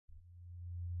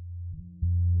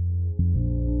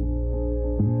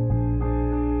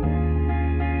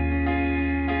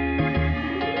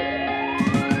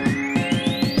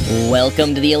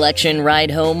Welcome to the election ride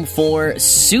home for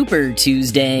Super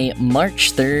Tuesday,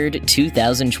 March 3rd,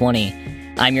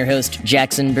 2020. I'm your host,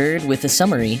 Jackson Bird, with a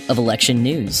summary of election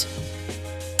news.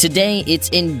 Today, it's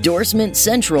endorsement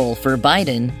central for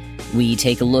Biden. We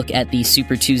take a look at the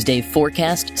Super Tuesday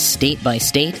forecast, state by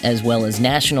state, as well as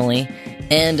nationally.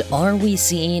 And are we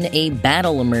seeing a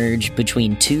battle emerge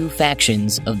between two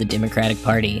factions of the Democratic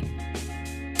Party?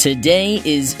 Today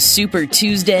is Super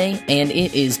Tuesday, and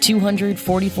it is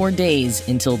 244 days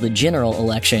until the general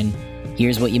election.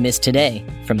 Here's what you missed today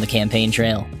from the campaign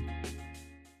trail.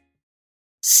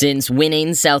 Since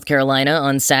winning South Carolina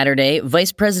on Saturday,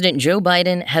 Vice President Joe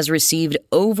Biden has received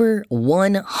over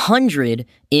 100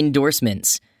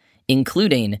 endorsements,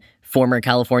 including former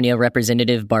California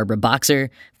Representative Barbara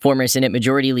Boxer, former Senate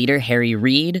Majority Leader Harry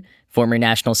Reid, former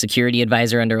National Security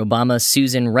Advisor under Obama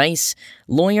Susan Rice,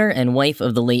 lawyer and wife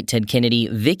of the late Ted Kennedy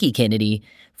Vicki Kennedy,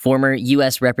 former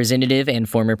U.S. Representative and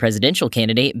former presidential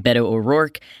candidate Beto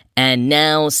O'Rourke, and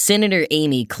now Senator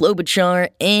Amy Klobuchar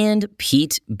and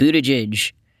Pete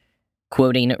Buttigieg.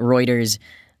 Quoting Reuters,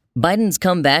 Biden's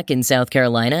comeback in South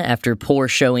Carolina after poor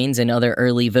showings in other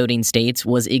early voting states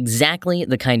was exactly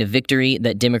the kind of victory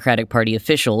that Democratic Party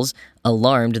officials,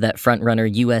 alarmed that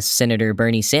frontrunner U.S. Senator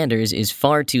Bernie Sanders is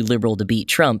far too liberal to beat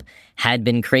Trump, had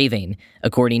been craving,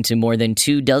 according to more than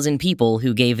 24 people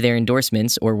who gave their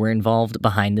endorsements or were involved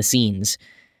behind the scenes.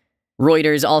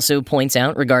 Reuters also points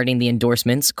out regarding the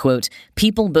endorsements, quote,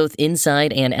 people both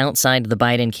inside and outside the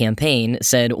Biden campaign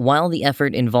said while the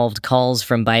effort involved calls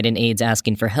from Biden aides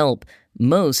asking for help,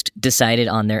 most decided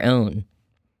on their own.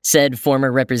 Said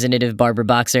former Representative Barbara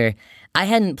Boxer, I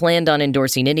hadn't planned on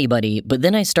endorsing anybody, but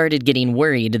then I started getting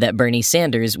worried that Bernie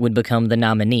Sanders would become the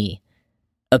nominee.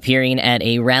 Appearing at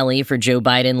a rally for Joe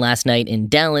Biden last night in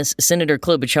Dallas, Senator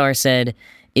Klobuchar said,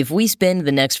 if we spend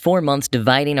the next 4 months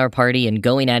dividing our party and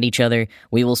going at each other,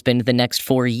 we will spend the next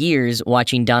 4 years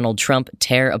watching Donald Trump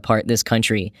tear apart this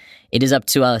country. It is up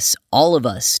to us, all of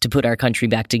us, to put our country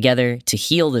back together, to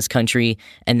heal this country,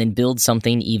 and then build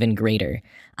something even greater.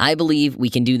 I believe we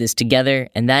can do this together,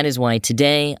 and that is why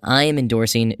today I am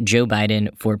endorsing Joe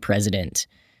Biden for president.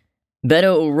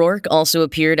 Beto O'Rourke also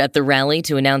appeared at the rally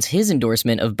to announce his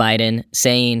endorsement of Biden,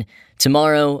 saying,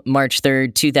 tomorrow, March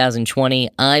 3rd, 2020,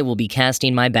 I will be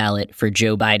casting my ballot for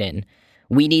Joe Biden.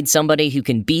 We need somebody who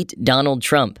can beat Donald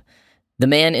Trump. The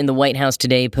man in the White House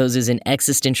today poses an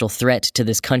existential threat to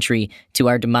this country, to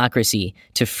our democracy,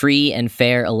 to free and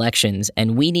fair elections,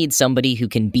 and we need somebody who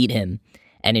can beat him.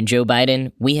 And in Joe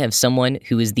Biden, we have someone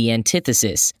who is the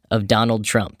antithesis of Donald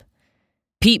Trump.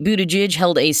 Pete Buttigieg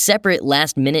held a separate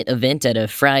last-minute event at a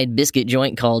fried biscuit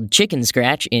joint called Chicken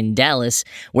Scratch in Dallas,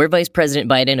 where Vice President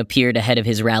Biden appeared ahead of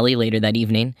his rally later that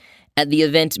evening. At the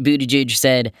event, Buttigieg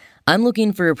said, I'm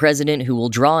looking for a president who will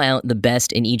draw out the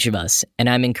best in each of us, and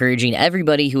I'm encouraging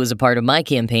everybody who is a part of my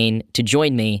campaign to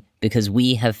join me because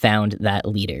we have found that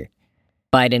leader.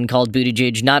 Biden called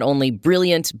Buttigieg not only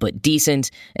brilliant but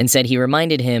decent and said he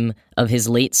reminded him of his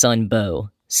late son Beau,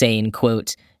 saying,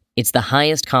 quote, it's the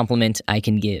highest compliment I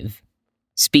can give.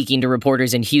 Speaking to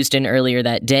reporters in Houston earlier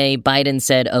that day, Biden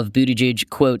said of Buttigieg,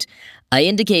 quote, I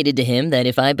indicated to him that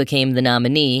if I became the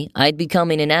nominee, I'd be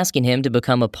coming and asking him to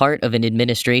become a part of an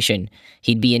administration.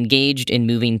 He'd be engaged in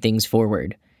moving things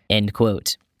forward, end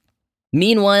quote.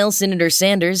 Meanwhile, Senator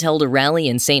Sanders held a rally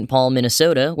in St. Paul,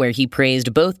 Minnesota, where he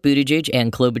praised both Buttigieg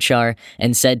and Klobuchar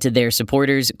and said to their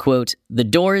supporters, quote, the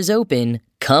door is open,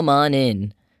 come on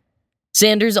in.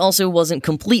 Sanders also wasn't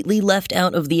completely left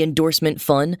out of the endorsement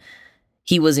fun.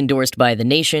 He was endorsed by The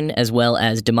Nation as well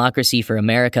as Democracy for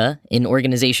America, an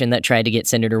organization that tried to get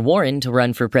Senator Warren to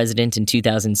run for president in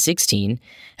 2016.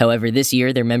 However, this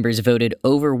year their members voted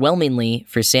overwhelmingly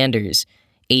for Sanders,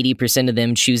 80% of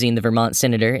them choosing the Vermont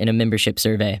senator in a membership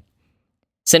survey.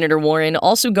 Senator Warren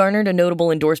also garnered a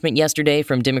notable endorsement yesterday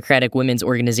from Democratic women's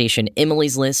organization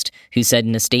Emily's List, who said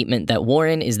in a statement that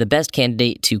Warren is the best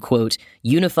candidate to, quote,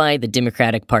 unify the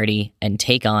Democratic Party and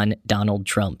take on Donald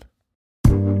Trump.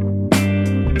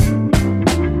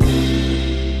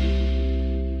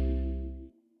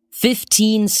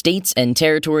 "15 states and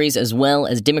territories, as well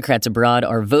as Democrats abroad,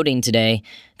 are voting today.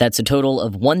 That's a total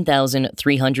of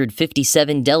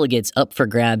 1,357 delegates up for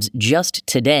grabs just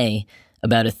today,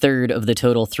 about a third of the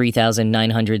total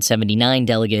 3,979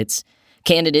 delegates.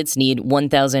 Candidates need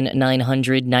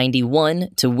 1,991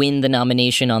 to win the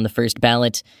nomination on the first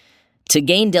ballot. To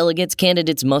gain delegates,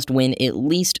 candidates must win at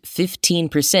least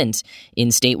 15% in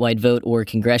statewide vote or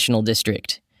congressional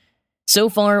district. So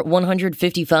far,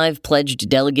 155 pledged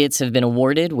delegates have been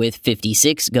awarded, with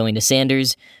 56 going to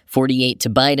Sanders, 48 to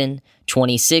Biden,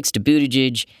 26 to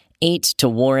Buttigieg, 8 to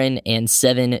Warren, and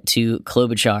 7 to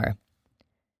Klobuchar.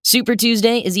 Super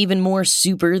Tuesday is even more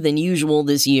super than usual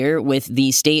this year, with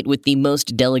the state with the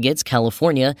most delegates,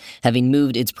 California, having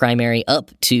moved its primary up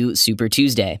to Super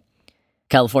Tuesday.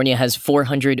 California has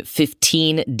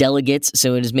 415 delegates,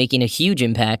 so it is making a huge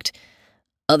impact.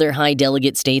 Other high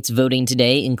delegate states voting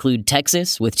today include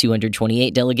Texas with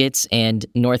 228 delegates and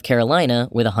North Carolina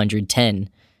with 110.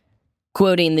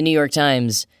 Quoting the New York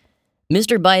Times,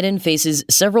 Mr. Biden faces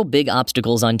several big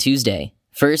obstacles on Tuesday.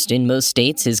 First, in most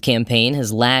states, his campaign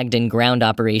has lagged in ground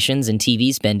operations and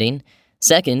TV spending.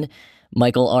 Second,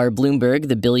 Michael R. Bloomberg,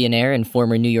 the billionaire and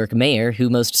former New York mayor, who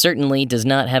most certainly does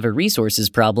not have a resources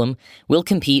problem, will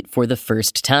compete for the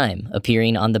first time,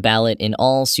 appearing on the ballot in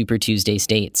all Super Tuesday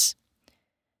states.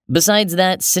 Besides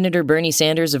that, Senator Bernie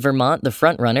Sanders of Vermont, the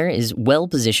frontrunner, is well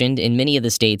positioned in many of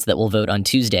the states that will vote on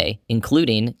Tuesday,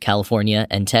 including California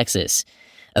and Texas.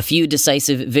 A few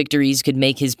decisive victories could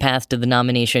make his path to the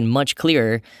nomination much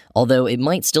clearer, although it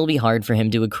might still be hard for him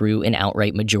to accrue an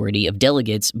outright majority of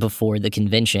delegates before the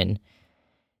convention.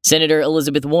 Senator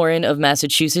Elizabeth Warren of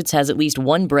Massachusetts has at least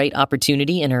one bright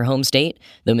opportunity in her home state,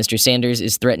 though Mr. Sanders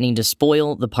is threatening to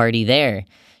spoil the party there.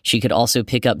 She could also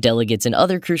pick up delegates in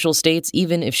other crucial states,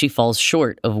 even if she falls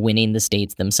short of winning the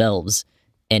states themselves.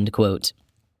 End quote.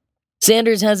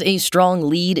 Sanders has a strong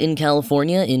lead in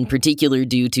California, in particular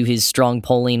due to his strong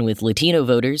polling with Latino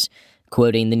voters.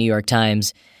 Quoting the New York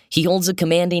Times, he holds a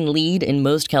commanding lead in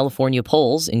most California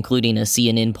polls, including a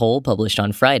CNN poll published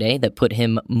on Friday that put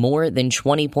him more than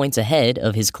 20 points ahead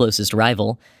of his closest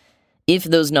rival. If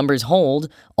those numbers hold,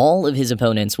 all of his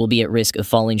opponents will be at risk of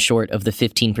falling short of the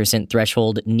 15%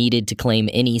 threshold needed to claim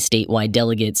any statewide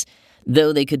delegates,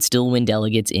 though they could still win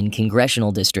delegates in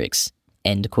congressional districts.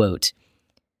 End quote.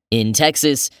 In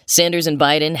Texas, Sanders and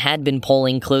Biden had been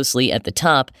polling closely at the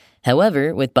top.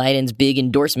 However, with Biden's big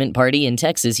endorsement party in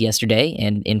Texas yesterday,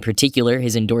 and in particular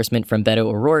his endorsement from Beto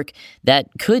O'Rourke, that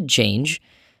could change.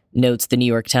 Notes the New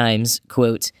York Times,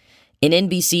 quote, an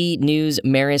NBC News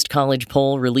Marist College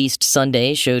poll released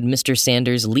Sunday showed Mr.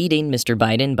 Sanders leading Mr.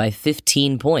 Biden by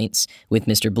 15 points, with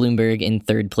Mr. Bloomberg in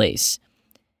third place.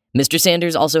 Mr.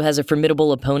 Sanders also has a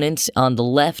formidable opponent on the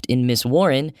left in Miss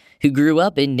Warren, who grew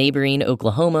up in neighboring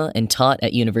Oklahoma and taught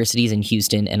at universities in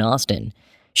Houston and Austin.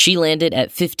 She landed at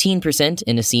 15%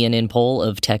 in a CNN poll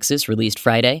of Texas released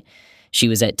Friday. She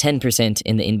was at 10%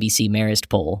 in the NBC Marist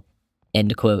poll.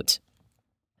 End quote.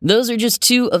 Those are just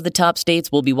two of the top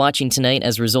states we'll be watching tonight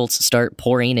as results start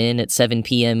pouring in at 7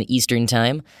 p.m. Eastern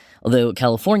Time, although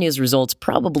California's results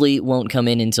probably won't come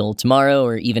in until tomorrow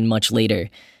or even much later.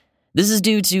 This is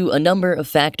due to a number of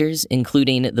factors,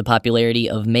 including the popularity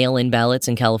of mail-in ballots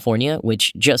in California,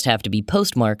 which just have to be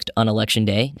postmarked on Election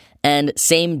Day, and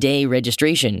same-day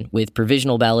registration, with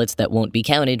provisional ballots that won't be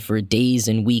counted for days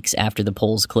and weeks after the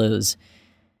polls close.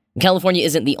 California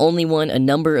isn't the only one. A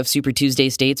number of Super Tuesday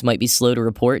states might be slow to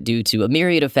report due to a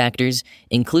myriad of factors,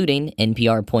 including,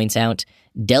 NPR points out,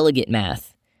 delegate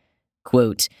math.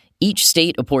 Quote, each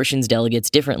state apportions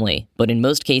delegates differently, but in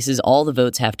most cases all the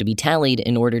votes have to be tallied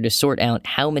in order to sort out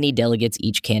how many delegates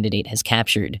each candidate has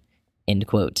captured. End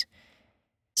quote.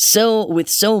 So, with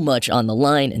so much on the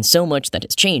line and so much that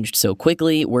has changed so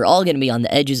quickly, we're all going to be on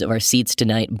the edges of our seats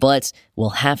tonight, but we'll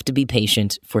have to be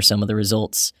patient for some of the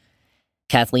results.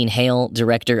 Kathleen Hale,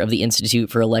 director of the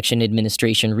Institute for Election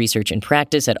Administration Research and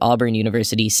Practice at Auburn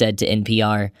University, said to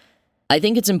NPR, I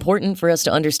think it's important for us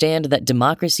to understand that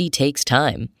democracy takes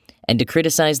time, and to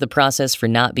criticize the process for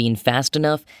not being fast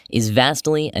enough is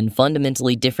vastly and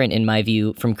fundamentally different, in my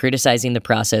view, from criticizing the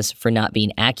process for not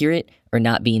being accurate or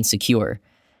not being secure.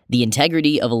 The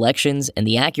integrity of elections and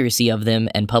the accuracy of them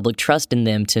and public trust in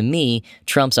them, to me,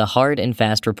 trumps a hard and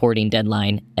fast reporting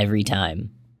deadline every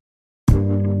time.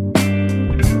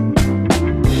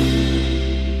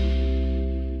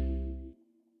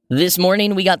 This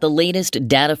morning, we got the latest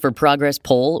Data for Progress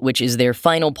poll, which is their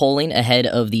final polling ahead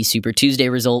of the Super Tuesday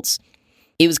results.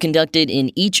 It was conducted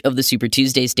in each of the Super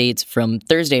Tuesday states from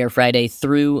Thursday or Friday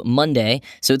through Monday,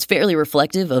 so it's fairly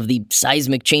reflective of the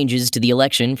seismic changes to the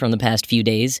election from the past few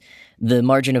days. The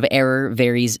margin of error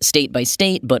varies state by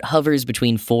state, but hovers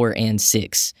between 4 and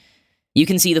 6. You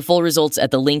can see the full results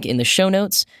at the link in the show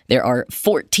notes. There are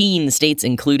 14 states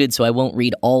included, so I won't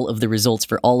read all of the results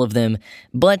for all of them.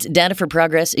 But Data for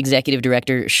Progress Executive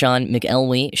Director Sean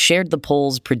McElwee shared the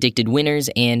poll's predicted winners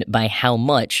and by how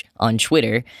much on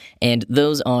Twitter, and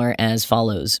those are as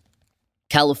follows.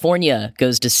 California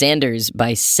goes to Sanders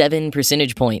by 7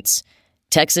 percentage points.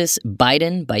 Texas,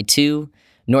 Biden by 2.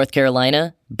 North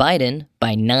Carolina, Biden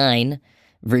by 9.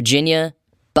 Virginia,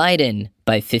 Biden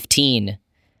by 15.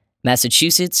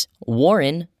 Massachusetts,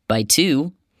 Warren by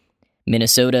 2.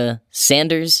 Minnesota,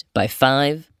 Sanders by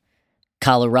 5.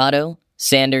 Colorado,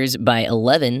 Sanders by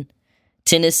 11.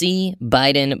 Tennessee,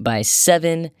 Biden by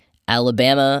 7.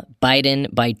 Alabama, Biden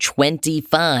by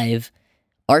 25.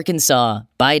 Arkansas,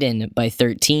 Biden by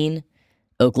 13.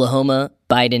 Oklahoma,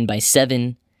 Biden by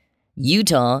 7.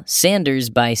 Utah,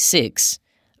 Sanders by 6.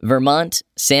 Vermont,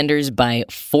 Sanders by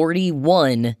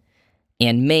 41.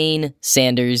 And Maine,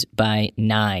 Sanders by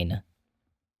 9.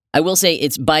 I will say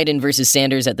it's Biden versus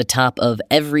Sanders at the top of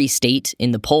every state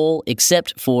in the poll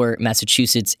except for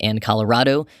Massachusetts and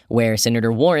Colorado, where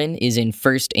Senator Warren is in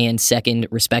first and second,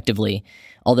 respectively.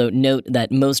 Although note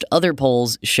that most other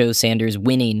polls show Sanders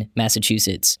winning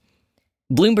Massachusetts.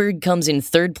 Bloomberg comes in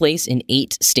third place in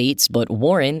 8 states, but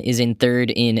Warren is in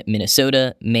third in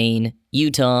Minnesota, Maine,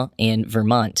 Utah, and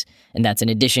Vermont. And that's in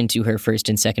addition to her first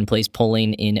and second place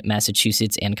polling in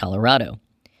Massachusetts and Colorado.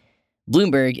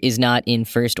 Bloomberg is not in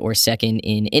first or second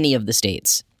in any of the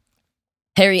states.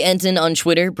 Harry Enton on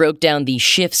Twitter broke down the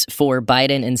shifts for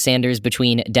Biden and Sanders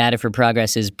between Data for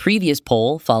Progress's previous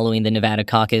poll following the Nevada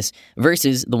caucus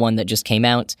versus the one that just came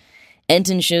out.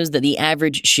 Enton shows that the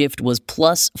average shift was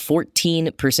plus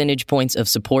 14 percentage points of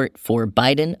support for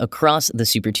Biden across the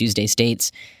Super Tuesday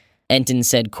states. Enton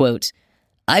said, quote,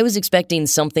 "I was expecting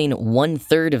something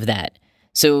 1/3 of that,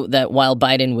 so that while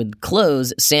Biden would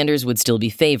close, Sanders would still be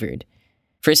favored.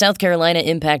 For South Carolina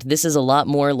impact, this is a lot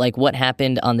more like what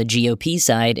happened on the GOP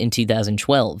side in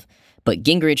 2012. But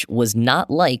Gingrich was not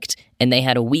liked, and they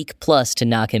had a week plus to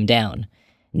knock him down.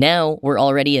 Now we're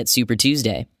already at Super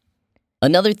Tuesday."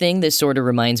 Another thing this sort of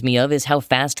reminds me of is how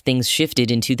fast things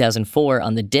shifted in 2004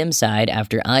 on the Dem side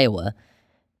after Iowa.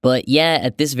 But yeah,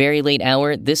 at this very late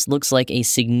hour, this looks like a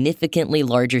significantly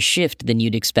larger shift than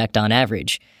you'd expect on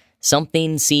average.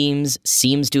 Something seems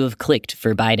to have clicked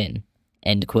for Biden.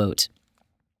 End quote.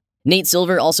 Nate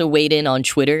Silver also weighed in on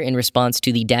Twitter in response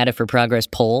to the Data for Progress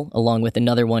poll, along with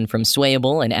another one from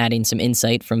Swayable and adding some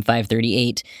insight from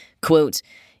 538. Quote,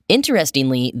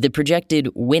 "Interestingly, the projected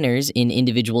winners in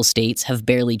individual states have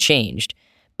barely changed.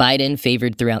 Biden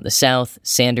favored throughout the South,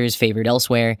 Sanders favored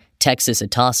elsewhere, Texas a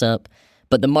toss-up,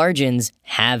 but the margins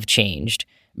have changed.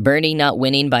 Bernie not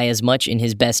winning by as much in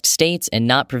his best states and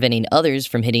not preventing others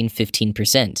from hitting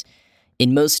 15%.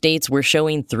 In most states, we're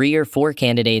showing 3 or 4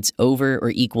 candidates over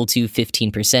or equal to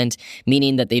 15%,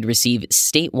 meaning that they'd receive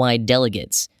statewide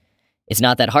delegates. It's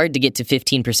not that hard to get to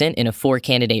 15% in a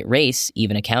 4-candidate race,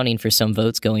 even accounting for some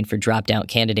votes going for dropped-out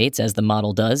candidates as the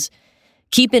model does.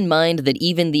 Keep in mind that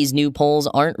even these new polls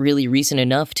aren't really recent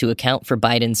enough to account for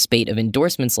Biden's spate of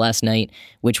endorsements last night,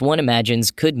 which one imagines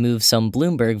could move some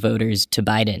Bloomberg voters to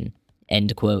Biden."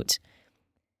 End quote.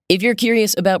 If you're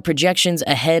curious about projections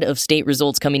ahead of state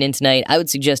results coming in tonight, I would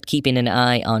suggest keeping an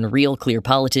eye on Real Clear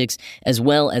Politics, as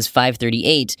well as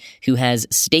 538, who has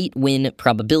state win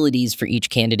probabilities for each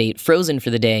candidate frozen for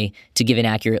the day to give an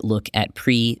accurate look at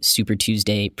pre-Super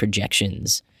Tuesday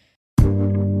projections.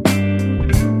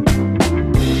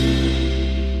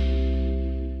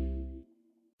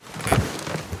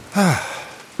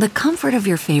 The comfort of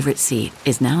your favorite seat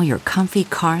is now your comfy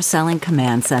car selling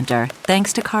command center,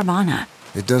 thanks to Carvana.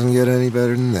 It doesn't get any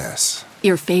better than this.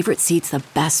 Your favorite seat's the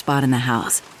best spot in the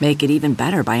house. Make it even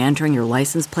better by entering your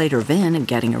license plate or VIN and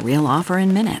getting a real offer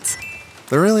in minutes.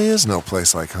 There really is no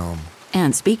place like home.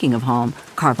 And speaking of home,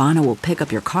 Carvana will pick up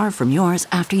your car from yours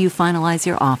after you finalize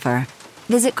your offer.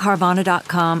 Visit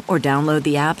Carvana.com or download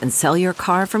the app and sell your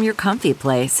car from your comfy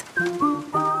place.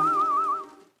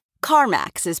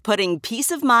 CarMax is putting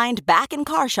peace of mind back in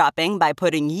car shopping by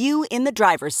putting you in the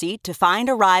driver's seat to find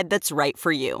a ride that's right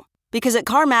for you. Because at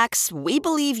CarMax, we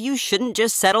believe you shouldn't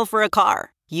just settle for a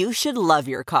car. You should love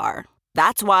your car.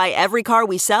 That's why every car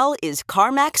we sell is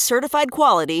CarMax certified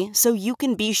quality, so you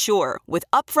can be sure with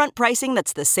upfront pricing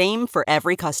that's the same for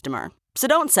every customer. So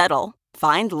don't settle.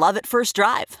 Find love at first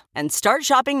drive and start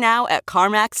shopping now at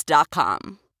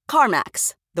CarMax.com.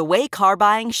 CarMax, the way car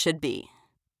buying should be.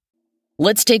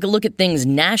 Let's take a look at things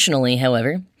nationally,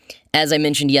 however. As I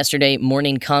mentioned yesterday,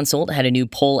 Morning Consult had a new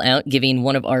poll out giving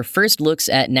one of our first looks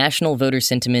at national voter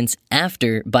sentiments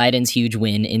after Biden's huge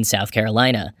win in South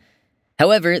Carolina.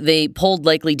 However, they polled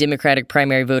likely Democratic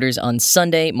primary voters on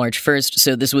Sunday, March 1st,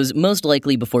 so this was most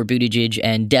likely before Buttigieg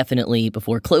and definitely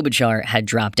before Klobuchar had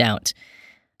dropped out.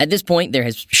 At this point, there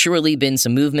has surely been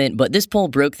some movement, but this poll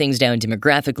broke things down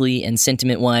demographically and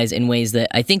sentiment-wise in ways that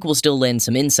I think will still lend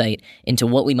some insight into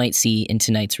what we might see in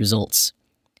tonight's results.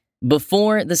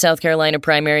 Before the South Carolina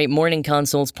primary, Morning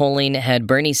Consult's polling had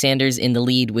Bernie Sanders in the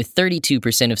lead with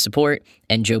 32% of support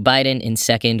and Joe Biden in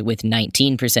second with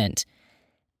 19%.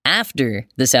 After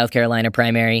the South Carolina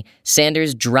primary,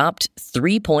 Sanders dropped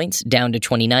 3 points down to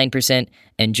 29%,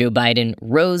 and Joe Biden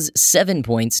rose 7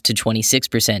 points to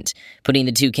 26%, putting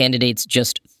the two candidates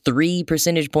just 3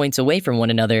 percentage points away from one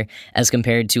another as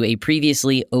compared to a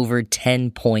previously over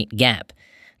 10-point gap.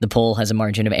 The poll has a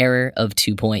margin of error of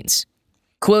 2 points.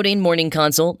 Quoting Morning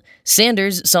Consult,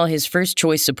 Sanders saw his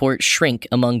first-choice support shrink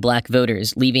among black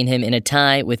voters, leaving him in a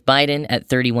tie with Biden at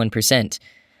 31%.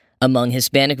 Among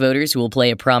Hispanic voters who will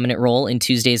play a prominent role in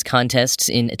Tuesday's contests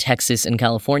in Texas and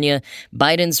California,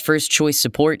 Biden's first-choice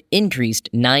support increased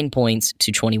 9 points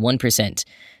to 21%,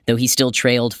 though he still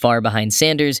trailed far behind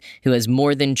Sanders, who has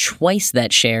more than twice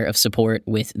that share of support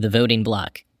with the voting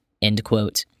bloc. End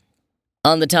quote.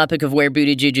 On the topic of where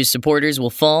Buttigieg's supporters will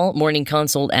fall, Morning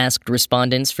Consult asked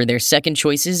respondents for their second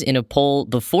choices in a poll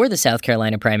before the South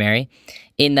Carolina primary.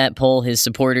 In that poll, his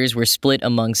supporters were split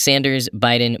among Sanders,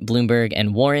 Biden, Bloomberg,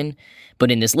 and Warren.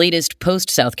 But in this latest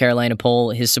post-South Carolina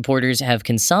poll, his supporters have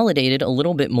consolidated a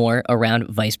little bit more around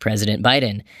Vice President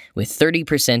Biden, with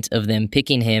 30% of them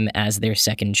picking him as their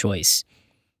second choice.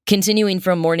 Continuing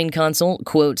from Morning Consult,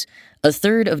 quote, a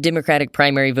third of Democratic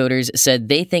primary voters said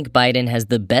they think Biden has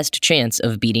the best chance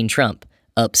of beating Trump,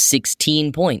 up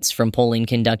 16 points from polling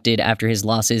conducted after his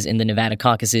losses in the Nevada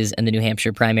caucuses and the New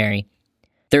Hampshire primary.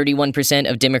 31%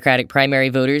 of Democratic primary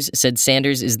voters said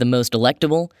Sanders is the most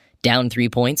electable, down 3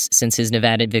 points since his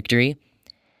Nevada victory.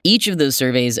 Each of those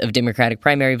surveys of Democratic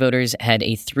primary voters had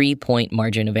a 3-point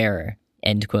margin of error,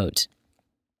 end quote.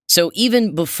 So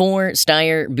even before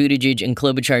Steyer, Buttigieg, and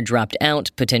Klobuchar dropped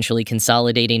out, potentially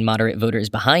consolidating moderate voters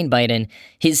behind Biden,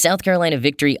 his South Carolina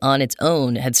victory on its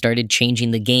own had started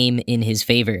changing the game in his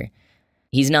favor.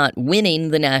 He's not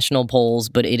winning the national polls,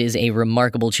 but it is a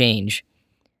remarkable change.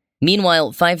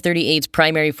 Meanwhile, 538's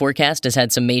primary forecast has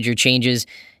had some major changes.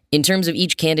 In terms of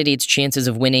each candidate's chances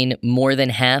of winning more than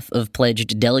half of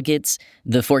pledged delegates,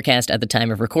 the forecast at the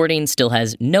time of recording still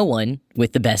has no one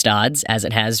with the best odds, as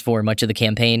it has for much of the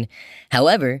campaign.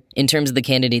 However, in terms of the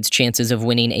candidate's chances of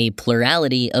winning a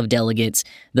plurality of delegates,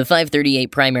 the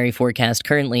 538 primary forecast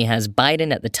currently has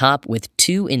Biden at the top with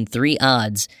 2 in 3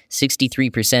 odds,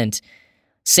 63%.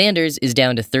 Sanders is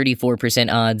down to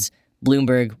 34% odds,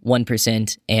 Bloomberg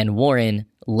 1%, and Warren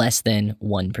less than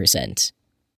 1%.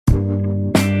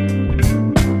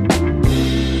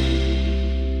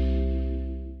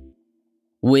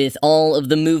 With all of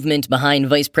the movement behind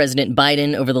Vice President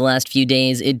Biden over the last few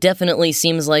days, it definitely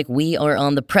seems like we are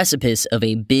on the precipice of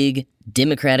a big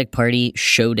Democratic Party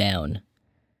showdown.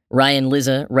 Ryan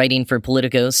Lizza, writing for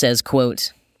Politico, says,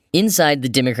 quote, inside the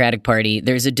Democratic Party,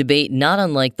 there's a debate not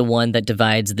unlike the one that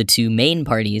divides the two main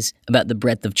parties about the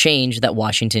breadth of change that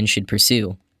Washington should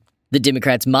pursue. The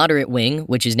Democrats' moderate wing,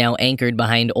 which is now anchored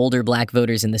behind older black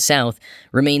voters in the South,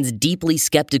 remains deeply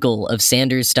skeptical of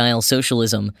Sanders-style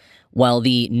socialism, while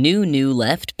the new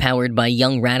left, powered by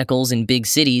young radicals in big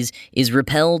cities, is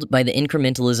repelled by the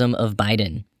incrementalism of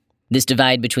Biden. This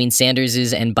divide between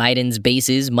Sanders's and Biden's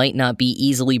bases might not be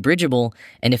easily bridgeable,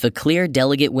 and if a clear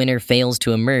delegate winner fails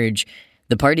to emerge,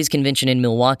 the party's convention in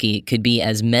Milwaukee could be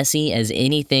as messy as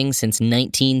anything since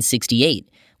 1968,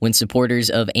 when supporters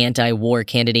of anti-war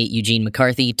candidate Eugene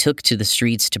McCarthy took to the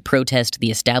streets to protest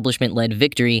the establishment-led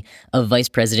victory of Vice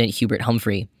President Hubert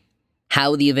Humphrey.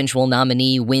 How the eventual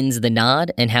nominee wins the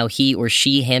nod and how he or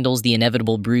she handles the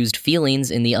inevitable bruised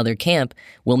feelings in the other camp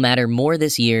will matter more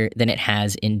this year than it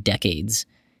has in decades.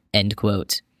 End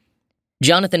quote.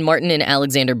 Jonathan Martin and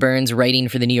Alexander Burns, writing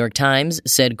for the New York Times,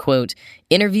 said, quote,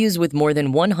 interviews with more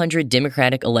than 100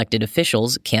 Democratic elected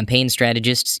officials, campaign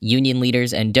strategists, union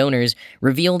leaders, and donors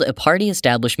revealed a party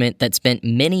establishment that spent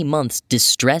many months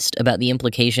distressed about the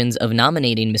implications of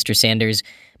nominating Mr. Sanders,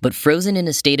 but frozen in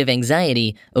a state of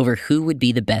anxiety over who would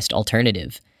be the best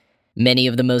alternative. Many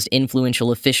of the most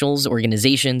influential officials,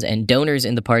 organizations, and donors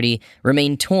in the party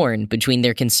remain torn between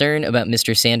their concern about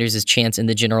Mr. Sanders' chance in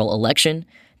the general election,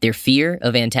 their fear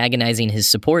of antagonizing his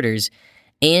supporters,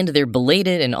 and their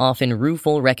belated and often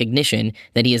rueful recognition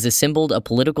that he has assembled a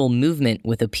political movement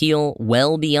with appeal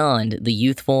well beyond the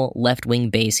youthful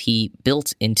left-wing base he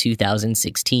built in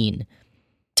 2016.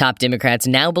 Top Democrats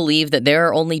now believe that there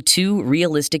are only 2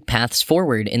 realistic paths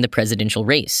forward in the presidential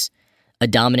race: a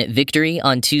dominant victory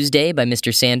on Tuesday by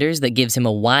Mr. Sanders that gives him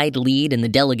a wide lead in the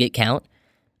delegate count,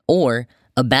 or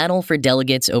a battle for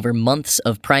delegates over months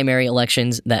of primary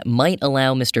elections that might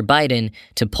allow Mr. Biden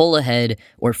to pull ahead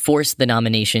or force the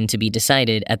nomination to be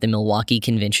decided at the Milwaukee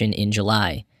convention in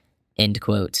July. End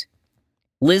quote.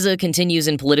 Lizza continues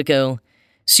in Politico,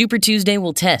 Super Tuesday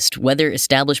will test whether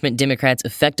establishment Democrats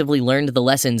effectively learned the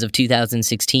lessons of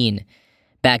 2016.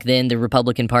 Back then, the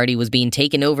Republican Party was being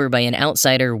taken over by an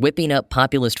outsider whipping up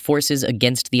populist forces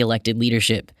against the elected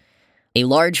leadership. A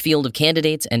large field of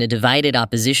candidates and a divided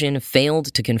opposition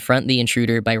failed to confront the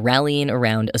intruder by rallying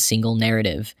around a single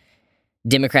narrative.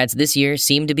 Democrats this year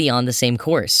seem to be on the same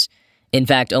course. In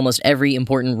fact, almost every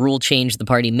important rule change the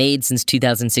party made since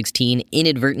 2016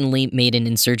 inadvertently made an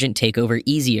insurgent takeover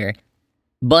easier.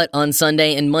 But on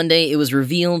Sunday and Monday, it was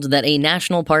revealed that a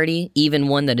national party, even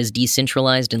one that is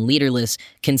decentralized and leaderless,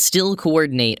 can still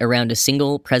coordinate around a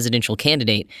single presidential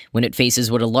candidate when it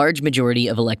faces what a large majority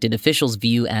of elected officials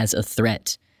view as a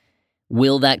threat.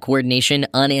 Will that coordination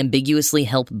unambiguously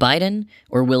help Biden,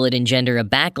 or will it engender a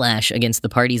backlash against the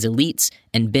party's elites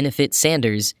and benefit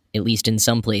Sanders, at least in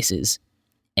some places?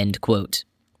 End quote.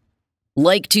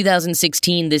 Like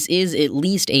 2016, this is at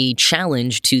least a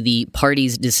challenge to the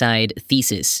parties decide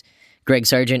thesis. Greg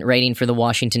Sargent, writing for The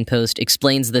Washington Post,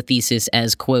 explains the thesis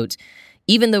as, quote,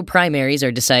 even though primaries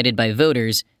are decided by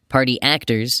voters, party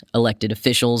actors, elected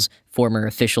officials, former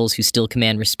officials who still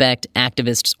command respect,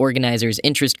 activists, organizers,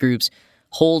 interest groups,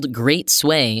 hold great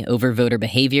sway over voter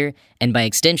behavior and, by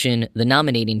extension, the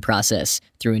nominating process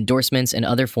through endorsements and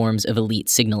other forms of elite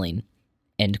signaling.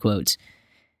 End quote.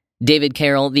 David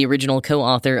Carroll, the original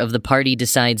co-author of the Party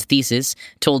Decides thesis,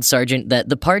 told Sargent that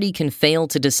the party can fail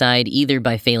to decide either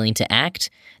by failing to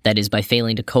act, that is, by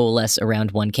failing to coalesce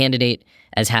around one candidate,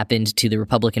 as happened to the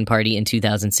Republican Party in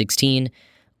 2016,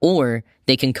 or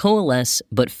they can coalesce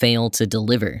but fail to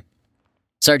deliver.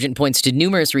 Sargent points to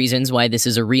numerous reasons why this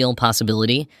is a real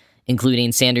possibility,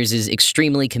 including Sanders'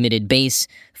 extremely committed base,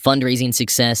 fundraising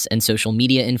success, and social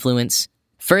media influence.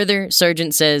 Further,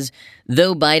 Sargent says,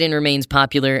 though Biden remains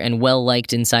popular and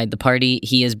well-liked inside the party,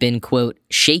 he has been, quote,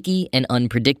 shaky and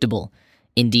unpredictable.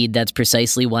 Indeed, that's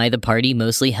precisely why the party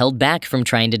mostly held back from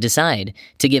trying to decide,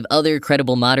 to give other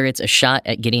credible moderates a shot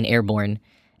at getting airborne.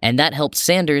 And that helped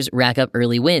Sanders rack up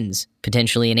early wins,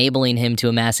 potentially enabling him to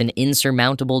amass an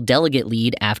insurmountable delegate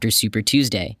lead after Super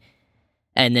Tuesday.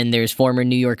 And then there's former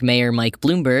New York Mayor Mike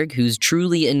Bloomberg, whose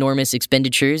truly enormous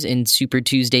expenditures in Super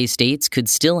Tuesday states could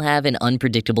still have an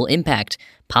unpredictable impact,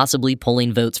 possibly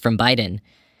pulling votes from Biden.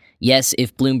 Yes,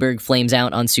 if Bloomberg flames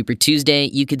out on Super Tuesday,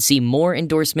 you could see more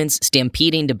endorsements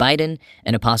stampeding to Biden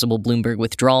and a possible Bloomberg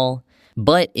withdrawal.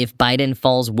 But if Biden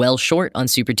falls well short on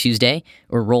Super Tuesday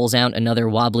or rolls out another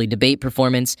wobbly debate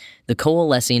performance, the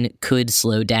coalescing could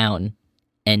slow down.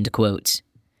 End quote.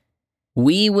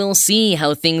 We will see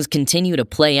how things continue to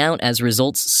play out as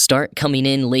results start coming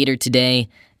in later today.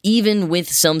 Even with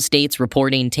some states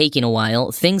reporting taking a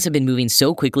while, things have been moving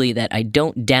so quickly that I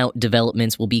don't doubt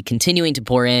developments will be continuing to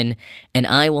pour in, and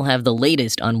I will have the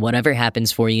latest on whatever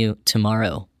happens for you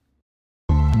tomorrow.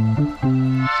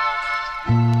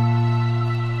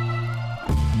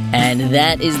 And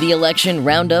that is the election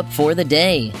roundup for the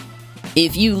day.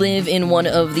 If you live in one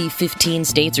of the 15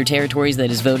 states or territories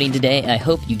that is voting today, I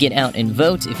hope you get out and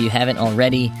vote if you haven't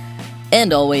already.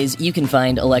 And always, you can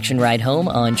find Election Ride Home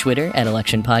on Twitter at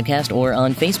Election Podcast or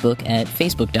on Facebook at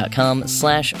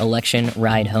facebook.com/Election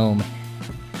Ride Home.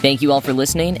 Thank you all for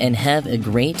listening and have a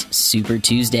great Super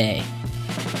Tuesday.